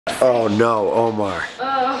Oh no, Omar.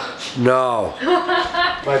 Oh. No.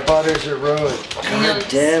 My butters are ruined. God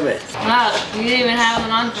damn it. Wow, you didn't even have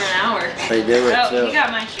them on for an hour. I did it Oh, too. you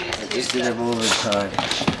got my shoes. I just didn't move in time.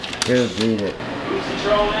 Here, beat it.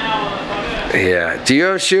 Yeah. Do you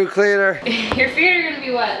have a shoe cleaner? Your feet are gonna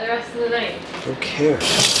be wet the rest of the night. Who cares?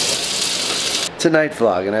 It's a night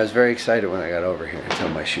vlog, and I was very excited when I got over here until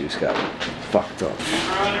my shoes got fucked up.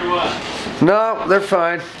 No, they're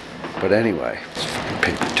fine. But anyway, it's fucking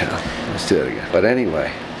paper towel. Let's do it again. But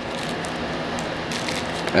anyway,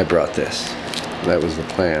 I brought this. That was the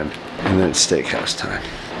plan. And then it's steakhouse time.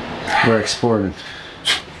 We're exporting.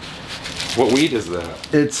 What weed is that?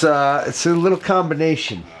 It's a little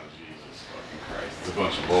combination. It's a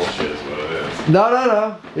bunch of bullshit is what it is.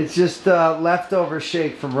 No. It's just leftover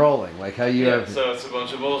shake from rolling, like how you have. So it's a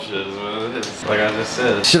bunch of bullshit is what it is. Like I just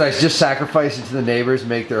said. Should I just sacrifice it to the neighbors,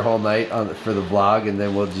 make their whole night for the vlog, and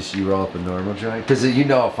then you roll up a normal joint? Because you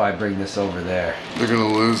know if I bring this over there, They're gonna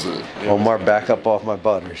lose it. Omar, back up off my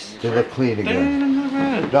butters. They look clean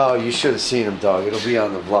again. No, you should have seen them, dog. It'll be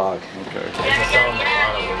on the vlog. Okay.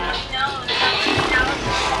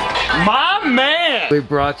 My man! We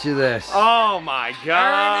brought you this. Oh my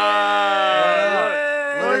god!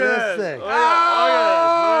 Look at this thing.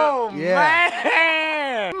 Oh Yeah.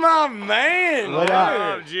 man! My man! What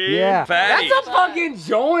up? G? Yeah. That's a fucking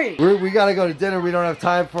joint! We gotta go to dinner. We don't have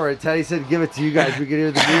time for it. Teddy said give it to you guys. We can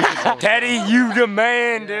hear the music. Teddy, you the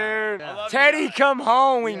man, dude. Teddy, come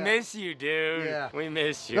home. We miss you, dude. Yeah. We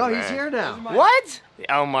miss you. No, man. he's here now. What?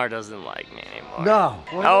 Omar doesn't like me anymore. No.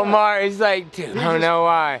 Omar is like, dude, I don't know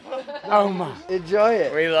why. Omar. Enjoy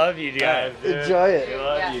it. We love you guys. Dude. Enjoy We it.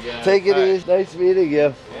 love you guys. Take it easy. Nice meeting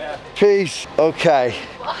you. Yeah. Peace. Okay.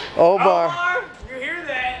 Omar. Omar, you hear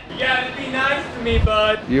that? You gotta be nice to me,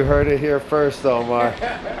 bud. You heard it here first, Omar.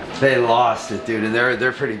 They lost it, dude, and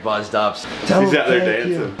they're pretty buzzed up. He's out there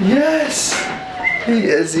dancing. Yes. He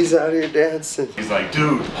is. He's out here dancing. He's like,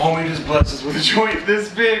 dude, homie just blessed us with a joint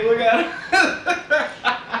this big. Look at him.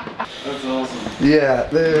 That's awesome. Yeah,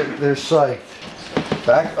 they're psyched.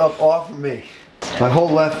 Back up off of me. My whole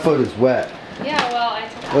left foot is wet. Yeah, well, I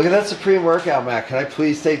took Look at that Supreme workout mat. Can I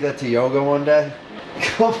please take that to yoga one day?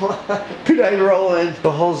 Come on. Could I roll in?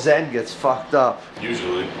 The whole Zen gets fucked up.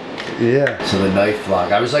 Usually. Yeah. So the night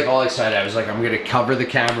vlog. I was like all excited. I was like, I'm gonna cover the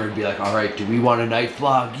camera and be like, all right, do we want a night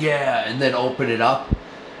vlog? Yeah. And then open it up.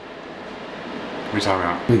 What are you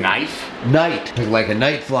talking about? Knife? Night. Like a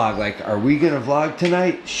night vlog. Like, are we gonna vlog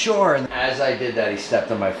tonight? Sure. And as I did that, he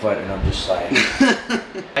stepped on my foot and I'm just like,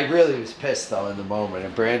 I really was pissed though in the moment.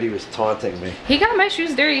 And Brandy was taunting me. He got my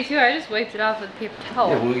shoes dirty too. I just wiped it off with a paper towel.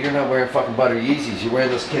 Yeah, well, you're not wearing fucking butter Yeezys. You're wearing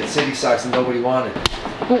those Kid City socks that nobody wanted.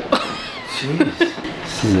 Jeez.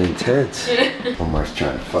 This is intense. Omar's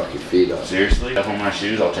trying to fuck your feet up. Seriously? Step on my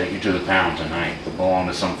shoes, I'll take you to the pound tonight. They'll belong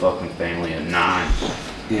to some fucking family at 9.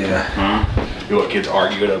 Yeah. Huh? You want kids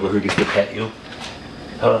arguing over who gets to pet you?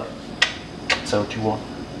 Huh? Is that what you want?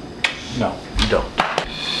 No, you don't.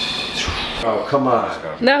 Oh, come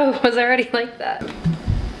on. No, it was already like that.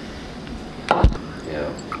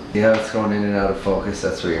 Yeah. Yeah, it's going in and out of focus.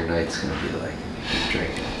 That's what your night's gonna be like if you keep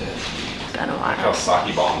drinking at this. I don't I want how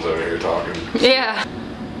Saki Bomb's over here talking. Yeah.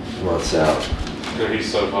 What's out? Dude,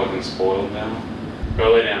 he's so fucking spoiled now.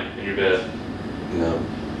 Go lay down in your bed. No.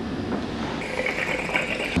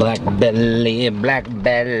 Black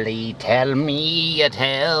belly, tell me a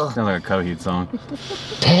tale. Sounds like a Coheed song.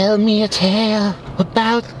 Tell me a tale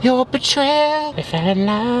about your betrayal. We fell in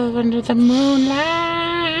love under the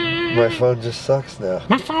moonlight. My phone just sucks now.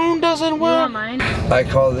 My phone doesn't You want work. mine? I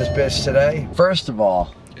called this bitch today. First of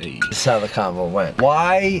all, this is how the convo went.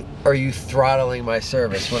 Why are you throttling my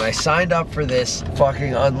service? When I signed up for this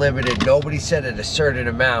fucking unlimited, nobody said at a certain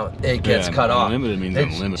amount it gets cut off. Unlimited means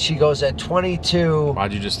And unlimited. She goes at 22.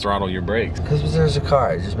 Why'd you just throttle your brakes? Because there's a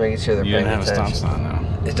car, just making sure they're You paying didn't have a attention. stop sign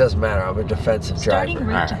now. It doesn't matter, I'm a defensive Starting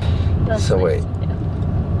driver. right. So wait.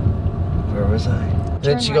 Where was I?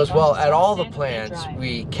 Then she goes, well, at all the plans,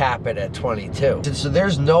 we cap it at 22. So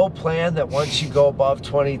there's no plan that once you go above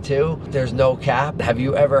 22, there's no cap. Have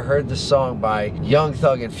you ever heard the song by Young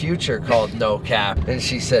Thug and Future called No Cap? And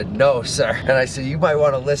she said, no, sir. And I said, you might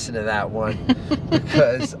want to listen to that one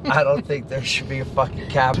because I don't think there should be a fucking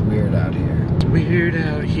cap. It's weird out here. Weird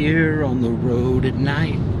out here on the road at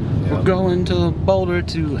night. We're going to Boulder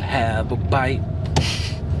to have a bite.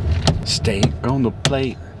 Steak on the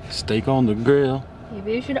plate, steak on the grill.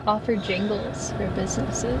 Maybe you should offer jingles for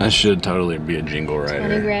businesses. I should totally be a jingle 20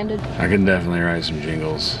 writer. grand. I can definitely write some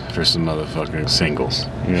jingles for some motherfucking singles.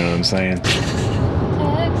 You know what I'm saying?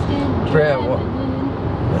 Texting, Brad, what?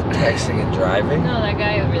 driving. What, texting and driving? No, that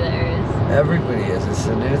guy over there is. Everybody is. It's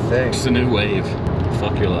a new thing. It's a new wave.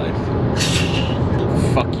 Fuck your life.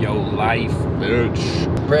 Fuck your life,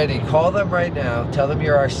 bitch. Brandy, call them right now. Tell them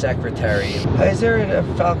you're our secretary. Is there a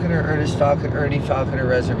Falconer, Ernie Falconer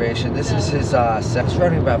reservation? This is his, it's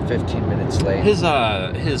running about 15 minutes late. His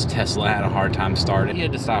Tesla had a hard time starting. He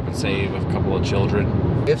had to stop and save a couple of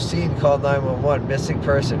children. If seen, call 911. Missing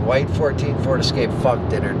person. White 14 Ford Escape. Fuck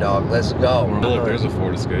dinner, dog. Let's go. Look, there's a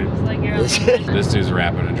Ford Escape. It's like you're This dude's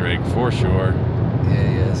rapping a Drake for sure. Yeah,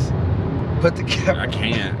 he is. Put the camera. I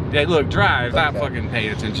can't. Yeah, look, drive. Stop fucking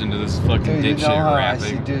paying attention to this fucking Dude, you know dipshit how rapping. I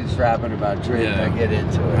see dudes rapping about Drake. Yeah. I get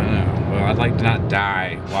into it. I know. Well, I'd like to not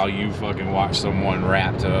die while you fucking watch someone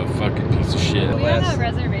rap to a fucking piece of shit. We have a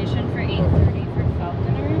reservation for 8:30 for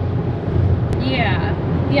Falconer. Yeah.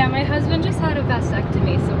 Yeah, my husband just had a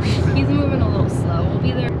vasectomy, so he's moving a little slow. We'll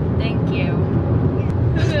be there. Thank you.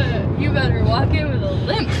 You better walk in with a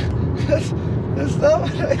limp. That's not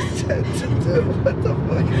what I said to do. What the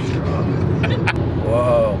fuck is wrong with you?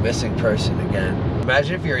 Whoa, missing person again.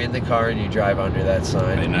 Imagine if you're in the car and you drive under that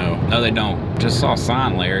sign. They know. No, they don't. Just saw a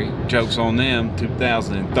sign, Larry. Joke's on them.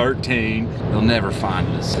 2013. They'll never find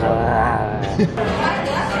us.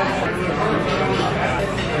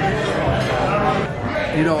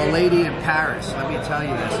 You know, a lady in Paris, let me tell you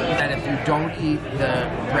this, that if you don't eat the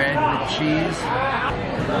bread with cheese,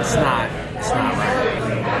 it's not right.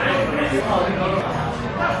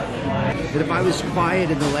 But if I was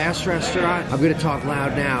quiet in the last restaurant, I'm gonna talk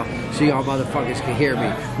loud now so y'all motherfuckers can hear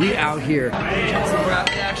me. We out here. We're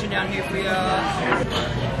out in action down here for y'all.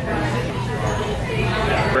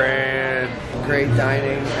 Great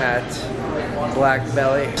dining at Black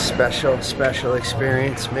Belly. Special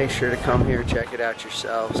experience. Make sure to come here, check it out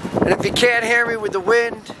yourselves. And if you can't hear me with the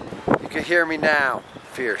wind, you can hear me now.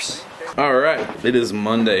 Fierce. Alright, it is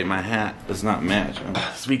Monday. My hat does not match.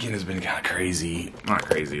 This weekend has been kind of crazy. Not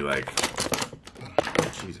crazy, like,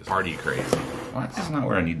 Jesus, party crazy. Well, that's not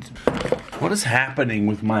where I need to be. What is happening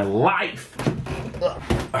with my life?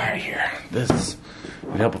 Alright, here. This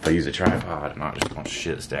would help if I use a tripod and not just a bunch of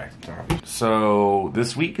shit stacked on top. So,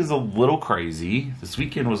 this week is a little crazy. This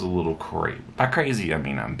weekend was a little crazy. By crazy, I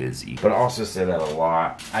mean I'm busy. But I also say that a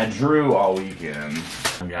lot. I drew all weekend.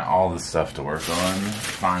 I got all this stuff to work on.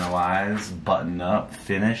 Finalize, button up,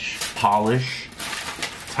 finish, polish,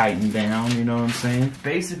 tighten down, you know what I'm saying?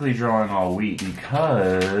 Basically drawing all week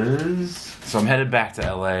because... So I'm headed back to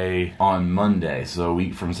LA on Monday, so a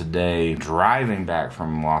week from today. Driving back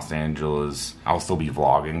from Los Angeles, I'll still be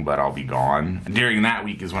vlogging, but I'll be gone. During that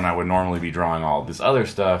week is when I would normally be drawing all this other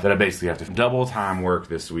stuff that I basically have to double time work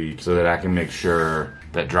this week so that I can make sure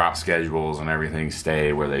that drop schedules and everything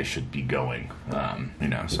stay where they should be going, you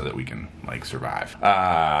know, so that we can, like, survive.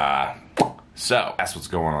 So that's what's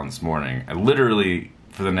going on this morning. I literally,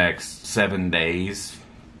 for the next 7 days,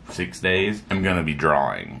 6 days, I'm gonna be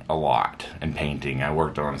drawing a lot and painting. I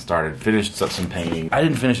worked on, finished up some painting. I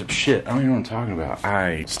didn't finish up shit. I don't even know what I'm talking about.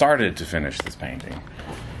 I started to finish this painting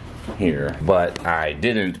here, but I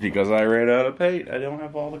didn't because I ran out of paint. I don't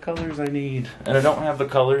have all the colors I need, and I don't have the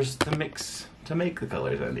colors to mix to make the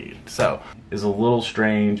colors I need. So it's a little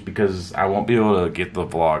strange because I won't be able to get the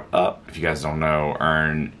vlog up. If you guys don't know,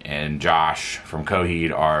 Ern and Josh from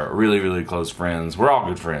Coheed are really close friends. We're all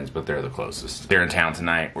good friends, but they're the closest. They're in town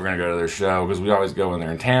tonight. We're gonna go to their show because we always go when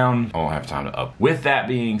they're in town. I won't have time to up. With that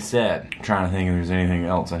being said, I'm trying to think if there's anything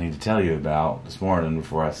else I need to tell you about this morning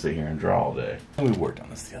before I sit here and draw all day. We worked on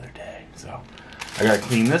this the other day, so I gotta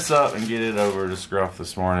clean this up and get it over to Scruff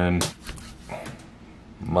this morning.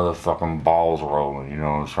 Motherfucking balls rolling, you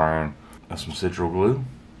know what I'm saying? Got some citral glue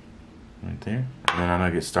right there. And then I'm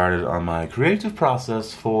gonna get started on my creative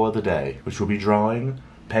process for the day, which will be drawing,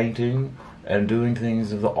 painting, and doing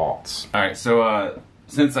things of the aughts. Alright, so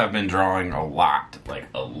since I've been drawing a lot, like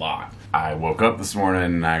a lot, I woke up this morning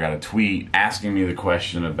and I got a tweet asking me the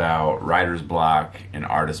question about writer's block and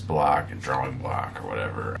artist block and drawing block or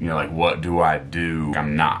whatever. You know, like, what do I do?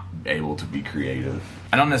 I'm not able to be creative.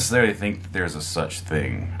 I don't necessarily think that there's a such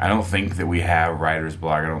thing. I don't think that we have writer's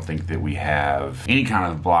block. I don't think that we have any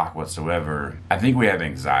kind of block whatsoever. I think we have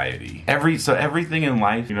anxiety. So everything in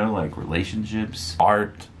life, you know, like relationships,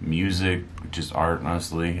 art, music, just art,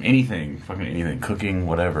 honestly, anything, fucking anything, cooking,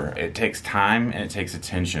 whatever. It takes time and it takes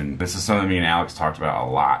attention. This is something me and Alex talked about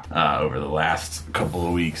a lot over the last couple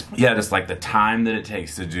of weeks. Yeah, just like the time that it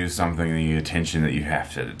takes to do something, the attention that you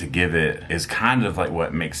have to give it is kind of like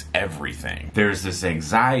what makes everything. There's this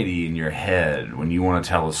anxiety in your head when you want to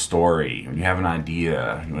tell a story, when you have an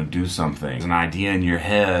idea, you want to do something. There's an idea in your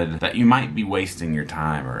head that you might be wasting your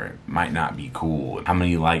time or it might not be cool. How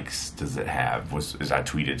many likes does it have? As I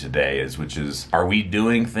tweeted today, which is is, are we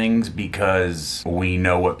doing things because we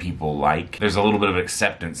know what people like? There's a little bit of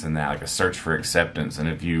acceptance in that, like a search for acceptance. And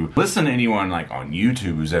if you listen to anyone like on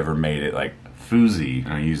YouTube who's ever made it, like Fuzi,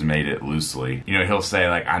 and I use made it loosely, you know, he'll say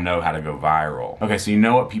like, I know how to go viral. Okay, so you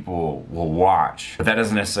know what people will watch, but that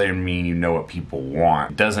doesn't necessarily mean you know what people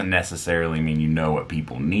want. It doesn't necessarily mean you know what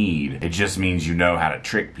people need. It just means you know how to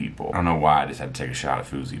trick people. I don't know why I just had to take a shot at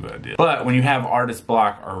Fuzi, but I did. But when you have artist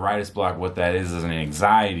block or writer's block, what that is an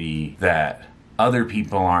anxiety that other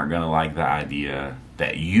people aren't gonna like the idea,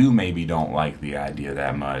 that you maybe don't like the idea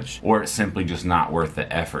that much, or it's simply just not worth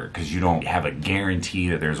the effort because you don't have a guarantee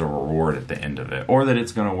that there's a reward at the end of it, or that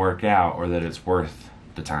it's going to work out, or that it's worth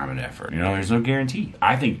the time and effort. You know, there's no guarantee.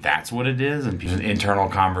 I think that's what it is. And an internal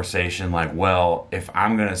conversation like, well, if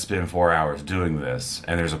I'm going to spend 4 hours doing this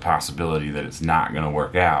and there's a possibility that it's not going to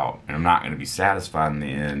work out and I'm not going to be satisfied in the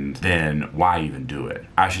end, then why even do it?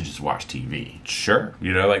 I should just watch TV. Sure.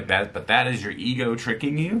 You know, like that, but that is your ego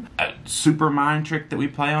tricking you. A super mind trick that we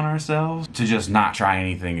play on ourselves to just not try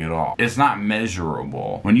anything at all. It's not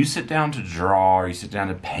measurable. When you sit down to draw or you sit down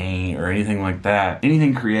to paint or anything like that,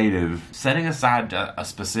 anything creative, setting aside a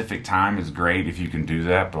specific time is great if you can do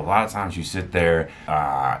that, but a lot of times you sit there,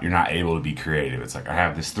 you're not able to be creative. It's like, I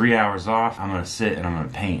have this 3 hours off, I'm gonna sit and I'm gonna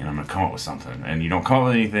paint and I'm gonna come up with something. And you don't come up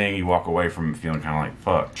with anything, you walk away from it feeling kind of like,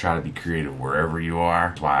 fuck. Try to be creative wherever you are.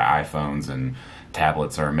 That's why iPhones and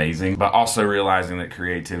tablets are amazing, but also realizing that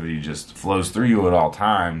creativity just flows through you at all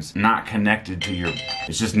times, not connected to your,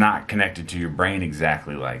 it's just not connected to your brain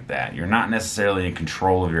exactly like that. You're not necessarily in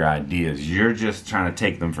control of your ideas. You're just trying to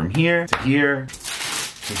take them from here to here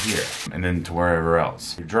to here, and then to wherever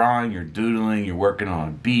else. You're drawing, you're doodling, you're working on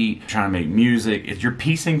a beat, trying to make music. You're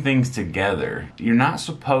piecing things together. You're not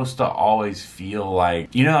supposed to always feel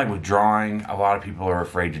like, you know, like with drawing, a lot of people are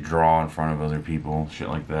afraid to draw in front of other people, shit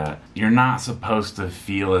like that. You're not supposed to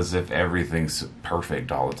feel as if everything's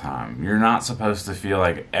perfect all the time. You're not supposed to feel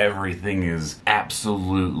like everything is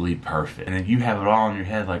absolutely perfect. And then you have it all in your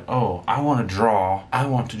head like, oh, I want to draw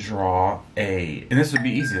a, and this would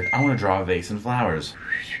be easy, I want to draw a vase and flowers.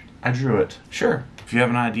 I drew it. Sure. If you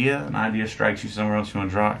have an idea strikes you somewhere else, you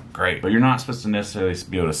want to draw it, great. But you're not supposed to necessarily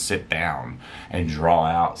be able to sit down and draw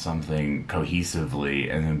out something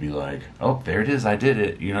cohesively and then be like, oh, there it is, I did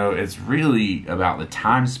it. You know, it's really about the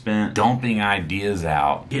time spent dumping ideas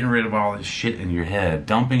out, getting rid of all this shit in your head,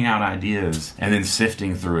 dumping out ideas, and then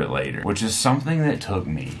sifting through it later, which is something that took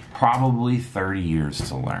me probably 30 years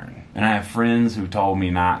to learn. And I have friends who told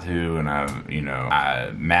me not to, and I'm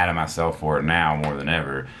mad at myself for it now more than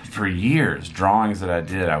ever. For years, drawings that I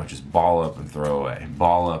did, I would just ball up and throw away.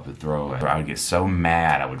 Ball up and throw away. I would get so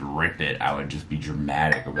mad, I would rip it. I would just be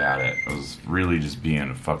dramatic about it. I was really just being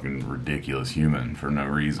a fucking ridiculous human for no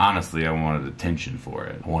reason. Honestly, I wanted attention for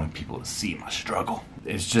it. I wanted people to see my struggle.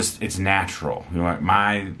 It's natural. You know,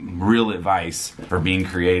 my real advice for being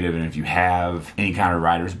creative, and if you have any kind of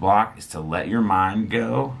writer's block, is to let your mind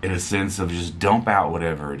go in a sense of just dump out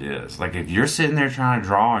whatever it is. Like if you're sitting there trying to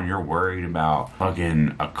draw and you're worried about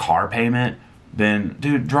fucking a car payment, then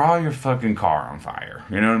dude, draw your fucking car on fire.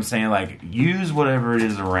 You know what I'm saying? Like use whatever it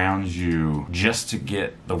is around you just to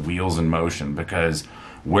get the wheels in motion, because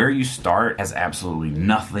where you start has absolutely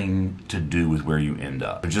nothing to do with where you end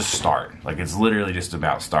up. Just start. Like it's literally just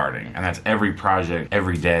about starting. And that's every project,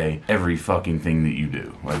 every day, every fucking thing that you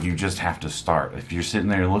do. Like you just have to start. If you're sitting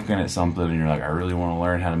there looking at something and you're like, I really want to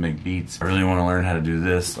learn how to make beats, I really want to learn how to do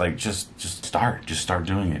this, like just start. Just start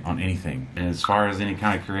doing it on anything. And as far as any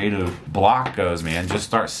kind of creative block goes, man, just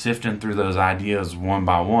start sifting through those ideas one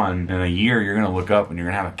by one. In a year, you're going to look up and you're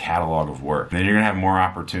going to have a catalog of work. And then you're going to have more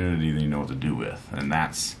opportunity than you know what to do with. And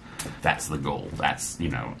that's the goal. That's, you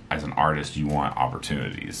know, as an artist, you want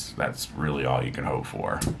opportunities. That's really all you can hope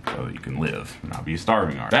for, so that you can live and not be a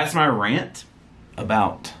starving artist. That's my rant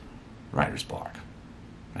about writer's block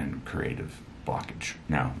and creative blockage.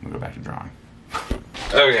 Now, we'll go back to drawing.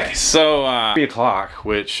 Okay, so 3 o'clock,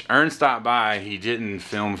 which Ern stopped by. He didn't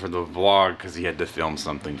film for the vlog because he had to film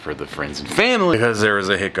something for the friends and family because there was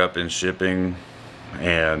a hiccup in shipping,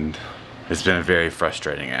 and it's been a very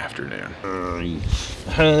frustrating afternoon.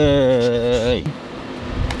 Hey.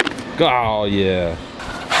 Oh, yeah.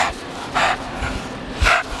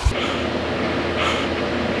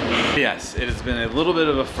 Yes, it has been a little bit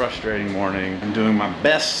of a frustrating morning. I'm doing my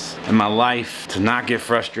best in my life to not get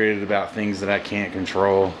frustrated about things that I can't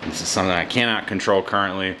control. This is something I cannot control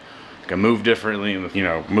currently. I can move differently, you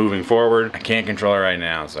know, moving forward. I can't control it right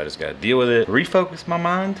now, so I just gotta deal with it, refocus my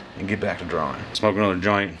mind, and get back to drawing. Smoke another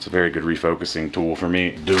joint. It's a very good refocusing tool for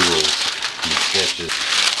me. Doodles, and sketches,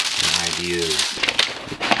 and ideas.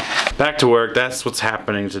 Back to work. That's what's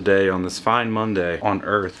happening today on this fine Monday on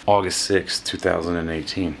Earth, August 6th,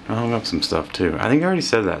 2018. I hung up some stuff too. I think I already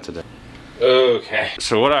said that today. Okay.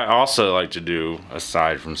 So what I also like to do,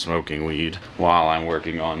 aside from smoking weed, while I'm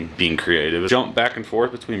working on being creative, is jump back and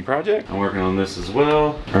forth between projects. I'm working on this as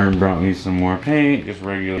well. Ern brought me some more paint, just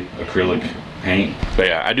regular acrylic paint. But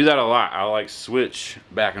yeah, I do that a lot. I like switch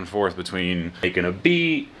back and forth between making a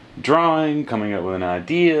beat, drawing, coming up with an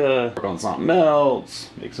idea, work on something else,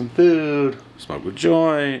 make some food, smoke a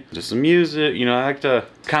joint, just some music. You know, I like to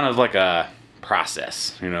kind of like a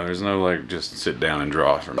process, you know, there's no like just sit down and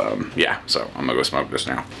draw from yeah, so I'm gonna go smoke this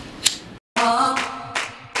now.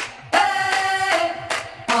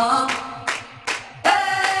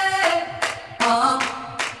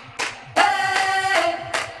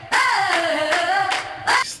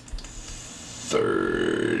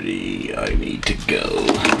 $30 I need to go.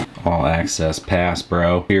 All access pass,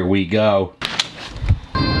 bro. Here we go.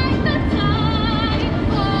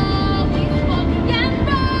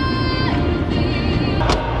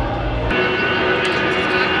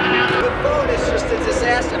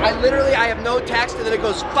 I have no text, and then it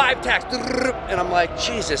goes 5 texts, and I'm like,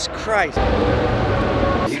 Jesus Christ.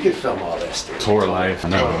 You can film all this, dude. Tour life. I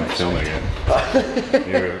know I'm filming it.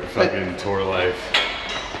 You're fucking tour life.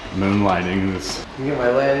 Moonlighting this. You get my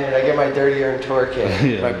lanyard, I get my Dirty Earn tour kit,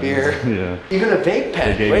 yeah, my beer. Yeah. Even a vape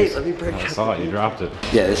pen. Wait, let me break it. I saw it, you dropped it.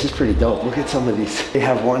 Yeah, this is pretty dope. Look at some of these. They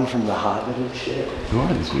have one from The Hobbit and shit. Who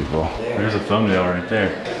are these people? There's a thumbnail right there.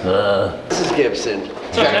 This is Gibson.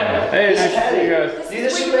 Hey, nice to see you guys. See,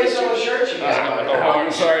 this is based on the shirt you guys got. Oh,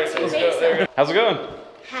 I'm sorry. Let's go. There we go. How's it going?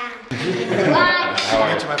 How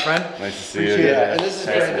are you, my friend? Nice to see you. Yeah, and this is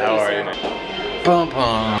Brandon. How are you? Pum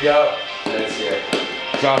pum. Yo, nice here.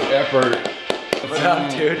 Josh Eppert. What's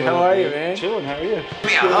up, dude? How are you, man? Chilling, how are you?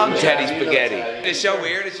 I'm Teddy Spaghetti. It's so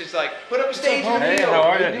weird, it's just like, put up a stage in the Hey, field. how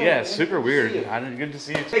are you? Yeah, super weird. Good to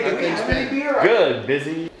see you. Hey, good beer. Good,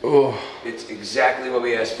 busy. Oh, it's exactly what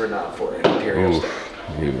we asked for, not for an Imperial Stout.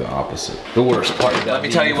 Maybe the opposite. The worst part of that. Let me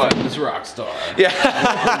tell you what. This rock star. Yeah.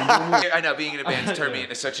 I know, being in a band's turned me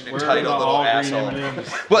into such an entitled little asshole.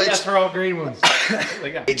 Well, it's for all green ones.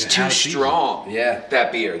 It's too strong. Yeah.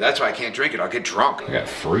 That beer. That's why I can't drink it. I'll get drunk. I got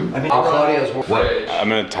fruit. I mean, Claudio's I'm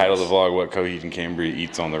gonna title the vlog "What Coheed and Cambria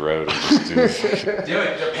Eats on the Road." And just do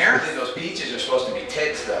Dude, apparently those peaches are supposed to be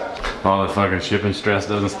tits, though. all the fucking shipping stress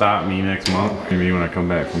doesn't stop me next month. Maybe when I come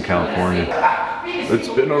back from California. It's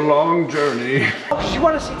been a long journey. You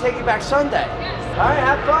want to see Take It Back Sunday? All right,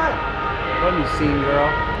 have fun. What have you seen, girl?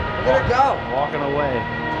 We're gonna go. Walking away.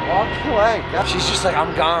 Walk away. She's just like,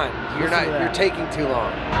 I'm gone. You're taking too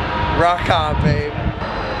long. Rock on, babe.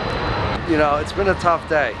 You know, it's been a tough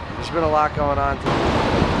day. There's been a lot going on today.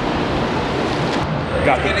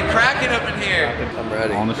 It's getting cracking up in here. I'm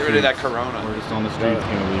ready. On the Get rid of that Corona. We're just on the streets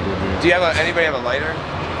getting illegal beer. Do you have anybody have a lighter?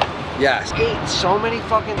 Yes. Ate so many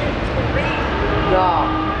fucking.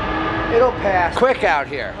 No. It'll pass. Quick out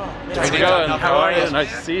here. How's it going? How are you?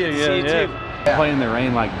 Nice to see you. Yeah. Playing the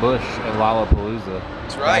rain like Bush at Lollapalooza.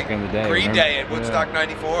 That's right. Back in the day. Green Day at Woodstock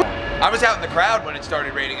 94. I was out in the crowd when it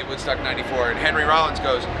started raining at Woodstock 94, and Henry Rollins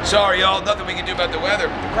goes, "Sorry, y'all, nothing we can do about the weather."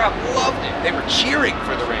 But the crowd loved it. They were cheering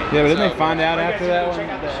for the rain. Yeah, but didn't they find out after that one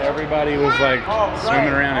that everybody was like swimming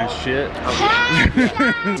around in shit?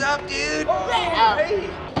 What's up, dude?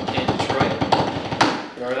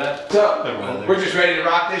 Remember that? So, we're just ready to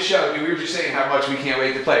rock this show. We were just saying how much we can't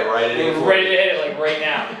wait to play right at 8:40. We're ready to hit it like right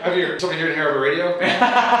now. Have you somebody here to hear over radio?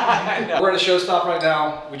 We're at a show stop right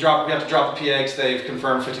now. We have to drop the PA because they've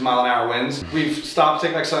confirmed 50-mile-an-hour winds. We've stopped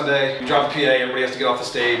Take Back Sunday. We dropped the PA. Everybody has to get off the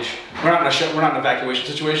stage. We're not in an evacuation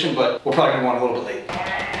situation, but we're probably gonna go on a little bit late.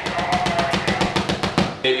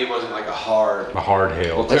 Maybe it wasn't like a hard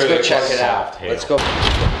hail. Let's go check it out. Let's go.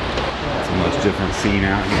 It's a much different scene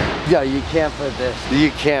out here. Yeah, you can't put this.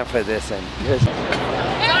 You can't put this in. Yeah,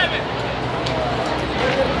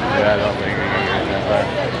 I don't think we're gonna get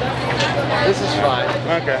that This is fine.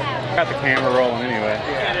 Okay. Got the camera rolling anyway.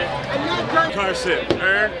 Car sit.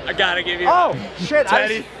 Ern, I gotta give you. Oh, shit.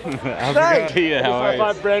 Teddy. Thanks. How are High you?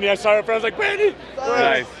 five, Brandy. I saw her friend. I was like, Brandy.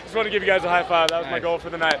 Nice. Just want to give you guys a high five. That was my goal for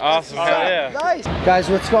the night. Awesome. Hell yeah. Nice. Guys,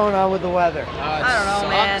 what's going on with the weather? I don't know,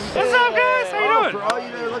 man. What's up, guys? How you doing? For all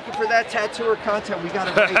you that are looking for that tattooer content, we got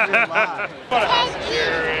it right here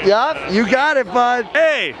live. Yup, you got it, bud.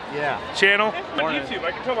 Hey. Yeah. Channel. On YouTube.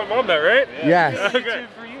 I can tell my mom that, right? Yes. Okay.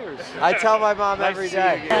 I tell my mom every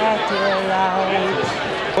day.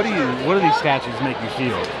 What do these statues make you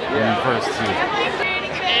feel when you first see them?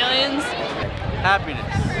 Aliens. Happiness.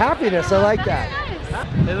 Happiness, I like that.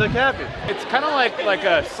 They look happy. It's kind of like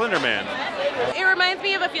a Slender Man. It reminds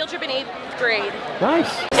me of a field trip in 8th grade.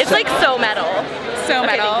 Nice. It's like so metal. So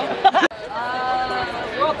metal.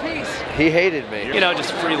 World peace. He hated me. You know,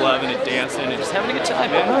 just free loving and dancing and just having a good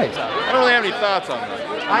time, man. Nice. I don't really have any thoughts on that.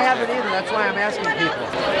 I haven't either. That's why I'm asking people.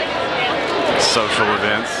 Social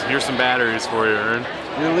events. Here's some batteries for you, Ern.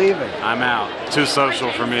 You're leaving. I'm out. Too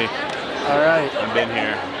social for me. All right. I've been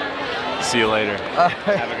here. See you later.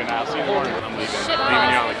 Have a good night. See you in the morning. I'm leaving.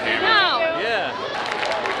 Leaving you on the camera. No. Yeah.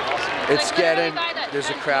 It's getting, there's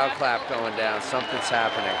a crowd clap going down. Something's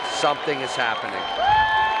happening. Something is happening.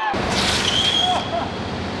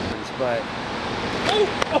 But,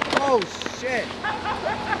 oh shit.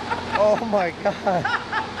 Oh my God.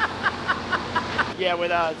 Yeah,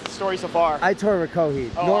 with story so far. I tour with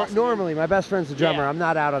Coheed. Oh, awesome. Normally, my best friend's the drummer. Yeah. I'm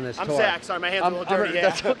not out on this tour. I'm Zach. Sorry, my hands are a little dirty. Yeah.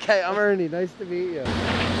 That's okay. I'm Ernie. Nice to meet you.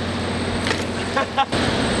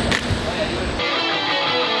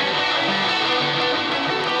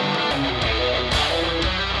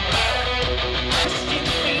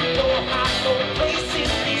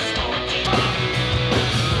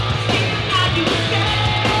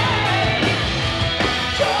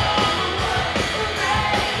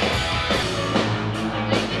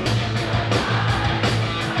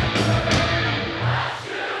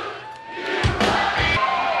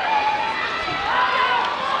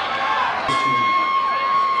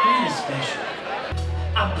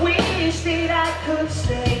 I wish that I could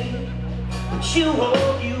stay, but you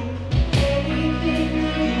hold you anything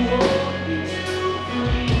you want me to.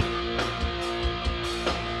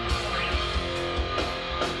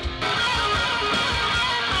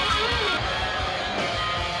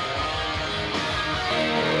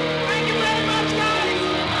 Thank you very much, guys.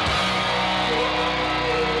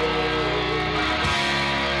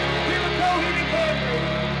 We were Coheed and Cambria.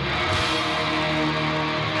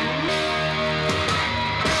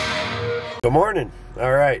 Good morning.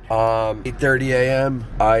 All right. 8:30 a.m.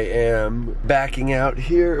 I am backing out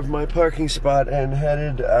here of my parking spot and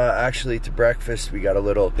headed actually to breakfast. We got a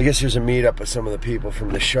little, I guess there's a meetup with some of the people from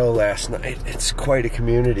the show last night. It's quite a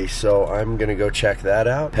community, so I'm gonna go check that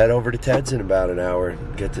out. Head over to Ted's in about an hour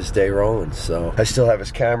and get this day rolling. So I still have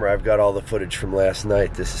his camera. I've got all the footage from last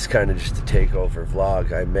night. This is kind of just a takeover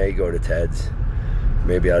vlog. I may go to Ted's.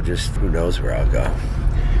 Maybe I'll just, who knows where I'll go.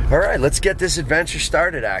 All right, let's get this adventure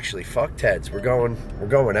started, actually. Fuck Ted's. We're going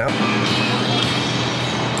out.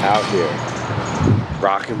 Out here.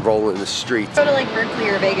 Rock and roll in the streets. Go to like Berkeley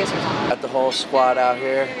or Vegas or something. Got the whole squad out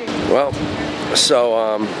here. Well,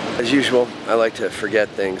 so as usual, I like to forget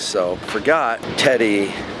things. So forgot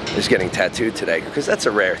Teddy is getting tattooed today, because that's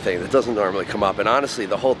a rare thing that doesn't normally come up. And honestly,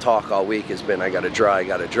 the whole talk all week has been, I gotta draw, I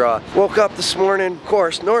gotta draw. Woke up this morning, of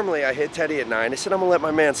course, normally I hit Teddy at 9. I said, I'm gonna let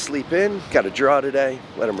my man sleep in, gotta draw today,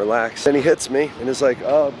 let him relax. Then he hits me and is like,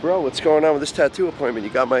 bro, what's going on with this tattoo appointment?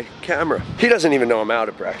 You got my camera. He doesn't even know I'm out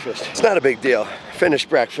at breakfast. It's not a big deal. Finished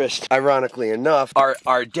breakfast. Ironically enough,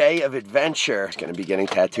 our day of adventure is gonna be getting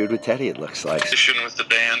tattooed with Teddy, it looks like. With the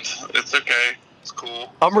band, it's okay. It's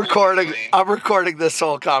cool. I'm recording this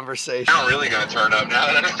whole conversation. I'm really gonna turn up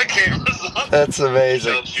now that the camera's on. That's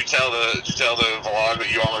amazing. Did you tell the vlog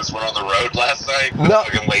that you almost went on the road last night? No.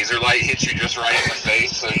 Fucking laser light hit you just right in the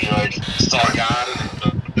face, so you like saw God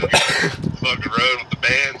on the fucking road with the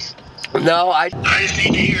band. No, I just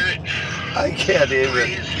need to hear it. I can't hear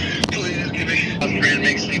it. Please give me. I'm trying to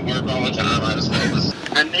make sleep work all the time. I just feel this.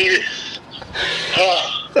 I need it.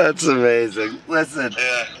 That's amazing. Listen,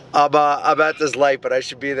 yeah. I'm at this light, but I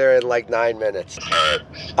should be there in like 9 minutes.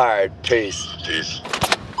 All right, peace. Peace.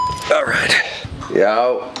 All right.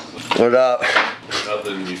 Yo, what up?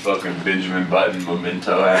 Nothing, you fucking Benjamin Button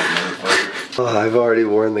memento ass motherfucker. Oh, I've already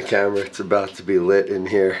worn the camera. It's about to be lit in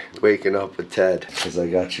here. Waking up with Ted, because I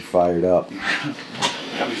got you fired up.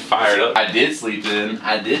 Got me fired up. I did sleep in.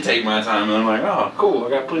 I did take my time, and I'm like, oh, cool. I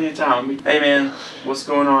got plenty of time. Hey, man, what's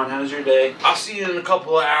going on? How's your day? I'll see you in a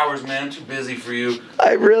couple of hours, man. I'm too busy for you.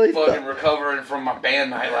 I really fucking recovering from my band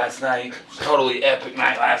night last night. Totally epic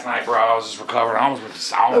night last night, bro. I was just recovering. I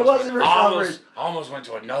almost went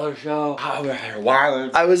to another show. I was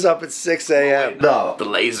wilding. I was up at 6 a.m. No. The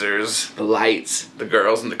lasers, the lights, the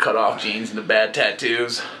girls in the cutoff jeans and the bad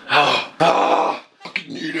tattoos.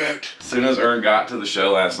 Fucking need it. As soon as Ern got to the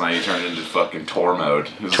show last night, he turned into fucking tour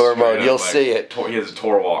mode. Tour mode, you'll see it. He has a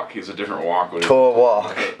tour walk. He has a different walk. Tour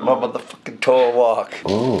walk. My motherfucking tour walk.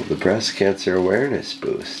 Oh, the breast cancer awareness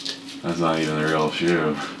boost. That's not even the real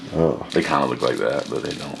shoe. Oh. They kind of look like that, but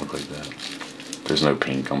they don't look like that. There's no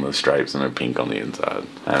pink on the stripes and no pink on the inside.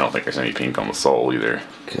 I don't think there's any pink on the sole either.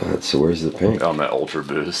 God, so where's the pink? On that Ultra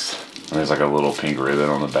Boost. And there's like a little pink ribbon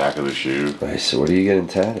on the back of the shoe. Nice, so what are you getting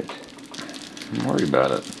tatted? Don't worry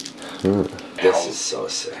about it. This is so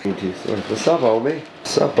sick. What's up, homie?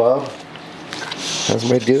 What's up, Bob? How's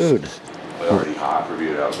my dude? Already hot for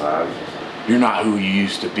being outside. You're not who you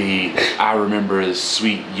used to be. I remember this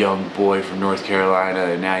sweet young boy from North Carolina,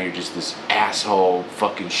 and now you're just this asshole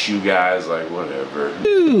fucking shoe guys. Like, whatever.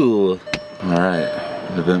 Ooh. All right,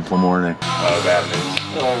 an eventful morning. Oh, bad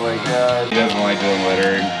news. Oh my God. He doesn't like doing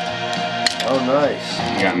littering. Oh, nice.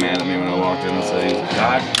 He got mad at me when I walked in and said, he was like,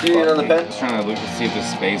 God, you get on the bench? I was trying to look to see if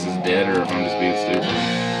this space is dead or if I'm just being stupid.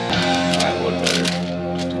 I look better.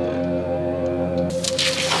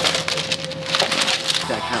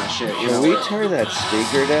 That kind of shit. Can we turn that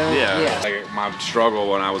speaker down? Yeah. Like, my struggle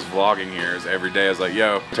when I was vlogging here is every day I was like,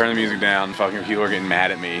 yo, turn the music down. Fucking people are getting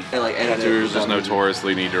mad at me. And like YouTubers just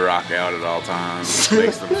notoriously need to rock out at all times. It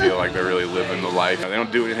makes them feel like they're really living the life. They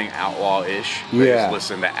don't do anything outlaw-ish. They just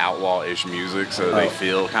listen to outlaw-ish music so they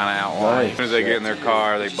feel kind of outlaw. As soon as they get in their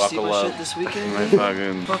car, they buckle up. Shit this weekend?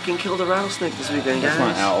 They fucking killed a rattlesnake this weekend, guys. That's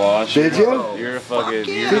not outlaw shit. Did you? You're a fucking.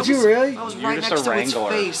 Did you really? I was You're right just next a to its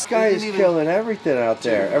wrangler. face. This guy is killing everything out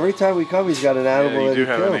there. Every time we come, he's got an animal. Yeah, you do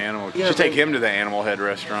that he have an killed. animal. You should take him to the Animal Head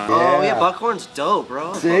restaurant. Oh yeah, Buckhorn's dope,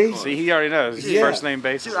 bro. See? See, he already knows. It's first name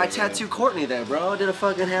basis. Dude, I tattooed Courtney there, bro. I did a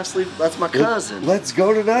fucking half sleeve. That's my cousin. Let's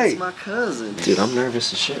go tonight. That's my cousin. Dude, I'm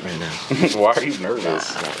nervous as shit right now. Why are you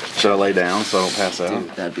nervous? Should I lay down so I don't pass out? Dude,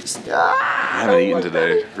 that'd be. I haven't eaten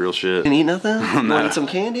today. Real shit. You can eat nothing? You No. want to eat some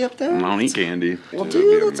candy up there? I don't eat candy. Well, That'd be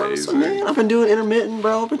dude, that's amazing. awesome, man. I've been doing intermittent,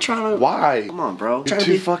 bro. I've been trying to. Why? Come on, bro. You're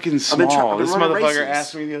too fucking small. This running motherfucker races.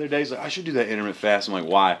 asked me the other day, he's like, I should do that intermittent fast. I'm like,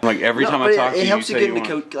 why? I'm like, every No, time but I talk to it you, helps you you say get you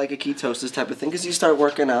into want... like a ketosis type of thing because you start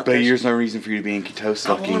working out. But there's no reason for you to be in ketosis.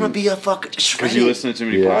 I want to be a fucking Because shredded. you listen to too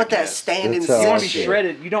many I podcasts. want that standing That's how You I want to be feel.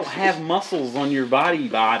 shredded. You don't have muscles on your body,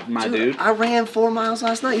 my dude. I ran 4 miles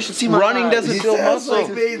last night. You should see my Running thighs. doesn't build muscle.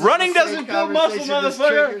 Running doesn't build muscle,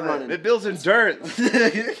 motherfucker. It builds endurance.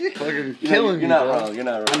 Fucking killing me, You're not bro. wrong. You're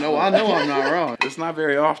not wrong. I know I'm not wrong. It's not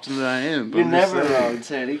very often that I am. But You're I'm just never saying. wrong,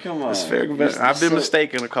 Teddy. Come on. It's fair. I've been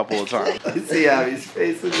mistaken a couple of times. I see how he's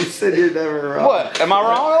facing. You said you're never wrong. What? Am I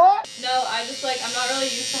wrong a lot? No, I just like, I'm not really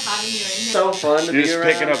used to having you in here. So fun to You're be just around.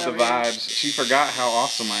 picking up the vibes. She forgot how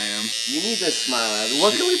awesome I am. You need to smile at me.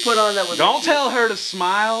 What can we put on that would Don't make you- tell her to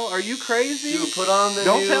smile. Are you crazy? Dude, put on the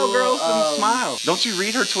Don't new, tell girls to smile. Don't you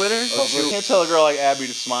read her Twitter? You can't tell a girl like Abby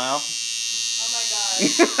to smile. Oh my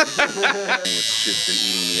god. This shit's been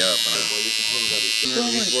eating me up.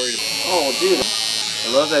 Oh, dude. I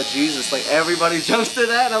love that Jesus. Like, everybody jumps to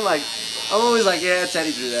that. And I'm like, I'm always like, yeah,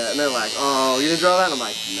 Teddy drew that. And they're like, oh, you didn't draw that? And I'm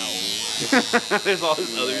like, no. There's all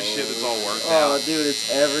this other shit that's all worked Oh, out. dude, it's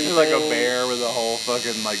everything. There's like a bear with a whole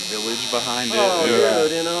fucking like village behind it. Oh, Yeah.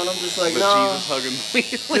 dude, you know, and I'm just like, With no. Jesus hugging me.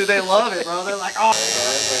 Dude, they love it, bro. They're like, oh.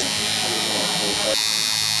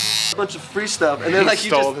 A bunch of free stuff. And then, like,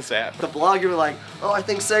 you stole just, this app. the blog, you were like, oh, I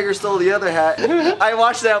think Sager stole the other hat. I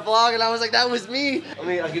watched that vlog and I was like, that was me. I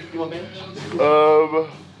mean, you want bandage?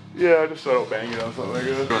 Yeah, just so I don't bang it on something like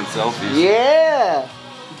that. Doing selfies. Yeah.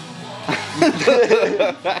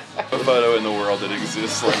 A photo in the world that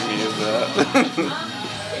exists like me is that.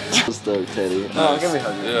 Let's go, Teddy. Nice. Give me a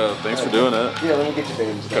hug. Yeah, thanks for doing it. Yeah, let me get your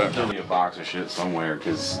bandage. Give me a box of shit somewhere,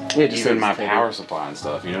 because Yeah, just even say my it's power supply and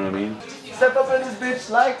stuff, you know what I mean? Step up in this bitch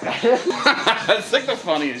like That's like the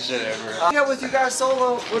funniest shit ever. yeah, with you guys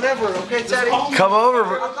solo, whatever, okay, Teddy? Come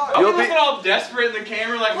over. You'll be all desperate in the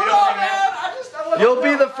camera like we Hold on, man. I you'll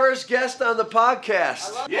be the first guest on the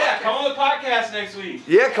podcast. Yeah, come on the podcast next week.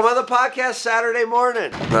 Yeah, come on the podcast Saturday morning.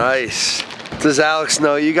 Nice. Does Alex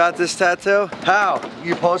know you got this tattoo? How?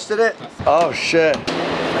 You posted it? Oh shit.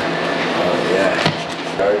 Oh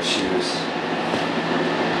yeah. Guard shoes.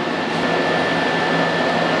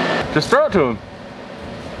 Just throw it to him.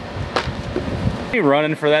 He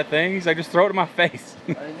running for that thing. He's like, just throw it in my face.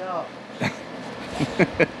 I know.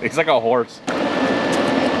 He's like a horse.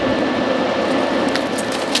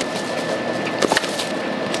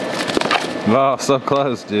 Oh, so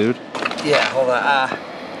close, dude. Yeah, hold on. Yeah.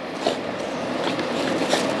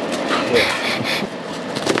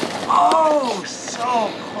 Oh,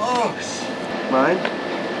 so close. Mine?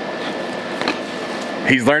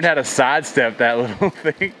 He's learned how to sidestep that little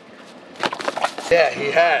thing. Yeah,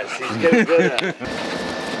 he has. He's getting good at it.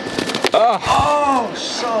 Oh,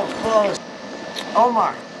 so close.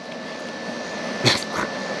 Omar,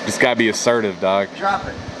 Just gotta be assertive, dog. drop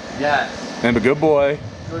it. Yes. And a good boy.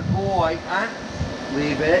 Good boy.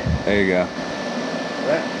 Leave it. There you go.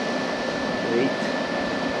 Wait.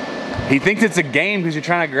 He thinks it's a game because you're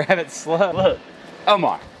trying to grab it slow. Look.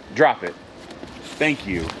 Omar, drop it. Thank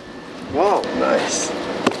you. Whoa, nice.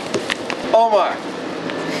 Omar,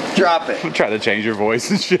 drop it. I'm trying to change your voice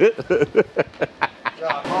and shit.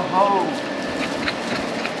 Drop.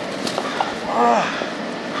 Oh,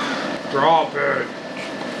 Drop it.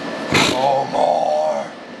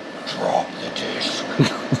 Omar, drop the disc.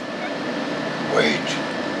 Wait.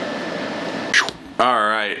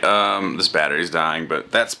 Alright, this battery's dying,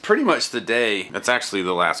 but that's pretty much the day. That's actually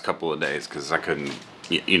the last couple of days, because I couldn't,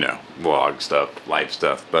 you know, vlog stuff, live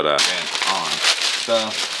stuff, but, on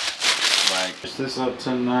stuff. Like, is this up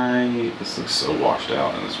tonight? This looks so washed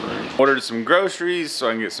out in this room. Ordered some groceries so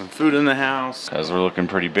I can get some food in the house, because we're looking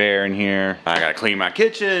pretty bare in here. I gotta clean my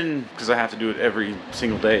kitchen, because I have to do it every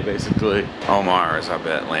single day, basically. Omar is, I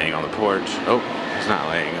bet, laying on the porch. Oh, he's not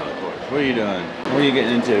laying on the porch. What are you doing? What are you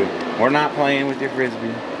getting into? We're not playing with your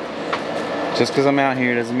frisbee. Just because I'm out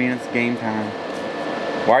here doesn't mean it's game time.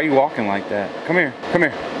 Why are you walking like that? Come here. Come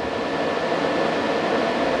here.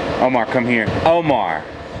 Omar, come here. Omar.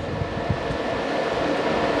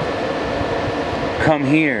 Come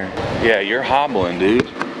here. Yeah, you're hobbling, dude.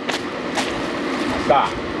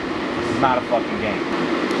 Stop. This is not a fucking game.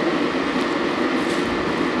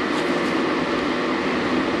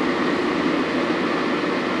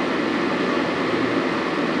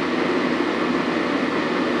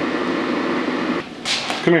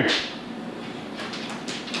 Come here.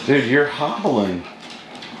 Dude, you're hobbling.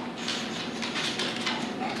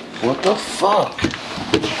 What the fuck?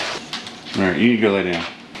 Alright, you need to go lay down.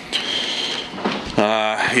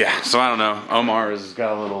 Yeah, so I don't know. Omar has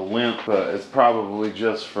got a little limp, but it's probably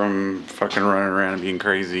just from fucking running around and being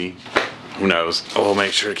crazy. Who knows? We'll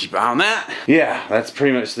make sure to keep an eye on that. Yeah, that's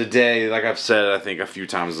pretty much the day. Like I've said, I think a few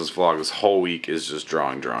times this vlog, this whole week is just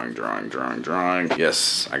drawing.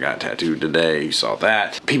 Yes, I got tattooed today. You saw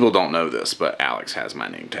that. People don't know this, but Alex has my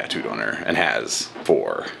name tattooed on her and has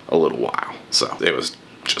for a little while. So it was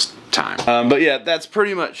just time. But yeah, that's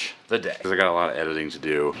pretty much the day. Cause I got a lot of editing to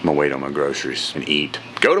do. I'm gonna wait on my groceries and eat.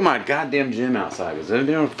 Go to my goddamn gym outside, because I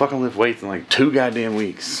didn't fucking lift weights in like 2 goddamn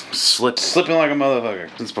weeks. Slipping like a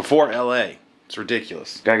motherfucker since before LA. It's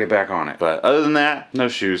ridiculous. Gotta get back on it. But other than that, no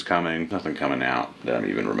shoes coming. Nothing coming out that I'm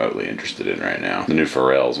even remotely interested in right now. The new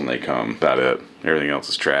Pharrells when they come, about it. Everything else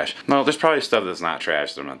is trash. No, there's probably stuff that's not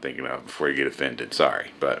trash that I'm not thinking of before you get offended. Sorry.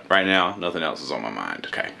 But right now, nothing else is on my mind.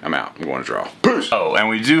 Okay, I'm out. I'm going to draw. Peace! Oh, and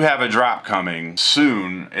we do have a drop coming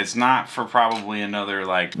soon. It's not for probably another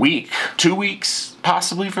like week, 2 weeks,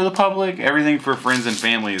 possibly for the public. Everything for friends and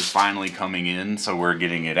family is finally coming in, so we're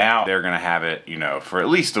getting it out. They're gonna have it, you know, for at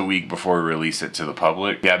least a week before we release it to the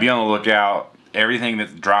public. Yeah, be on the lookout. Everything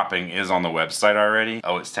that's dropping is on the website already,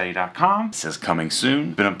 OhItsTeddy.com. It says coming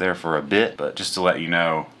soon. Been up there for a bit, but just to let you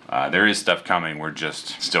know, there is stuff coming. We're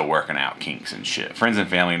just still working out kinks and shit. Friends and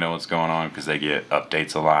family know what's going on because they get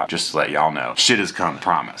updates a lot. Just to let y'all know, shit is coming.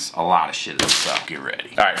 Promise. A lot of shit is up. Get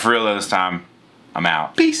ready. All right, for real this time, I'm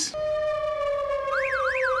out. Peace.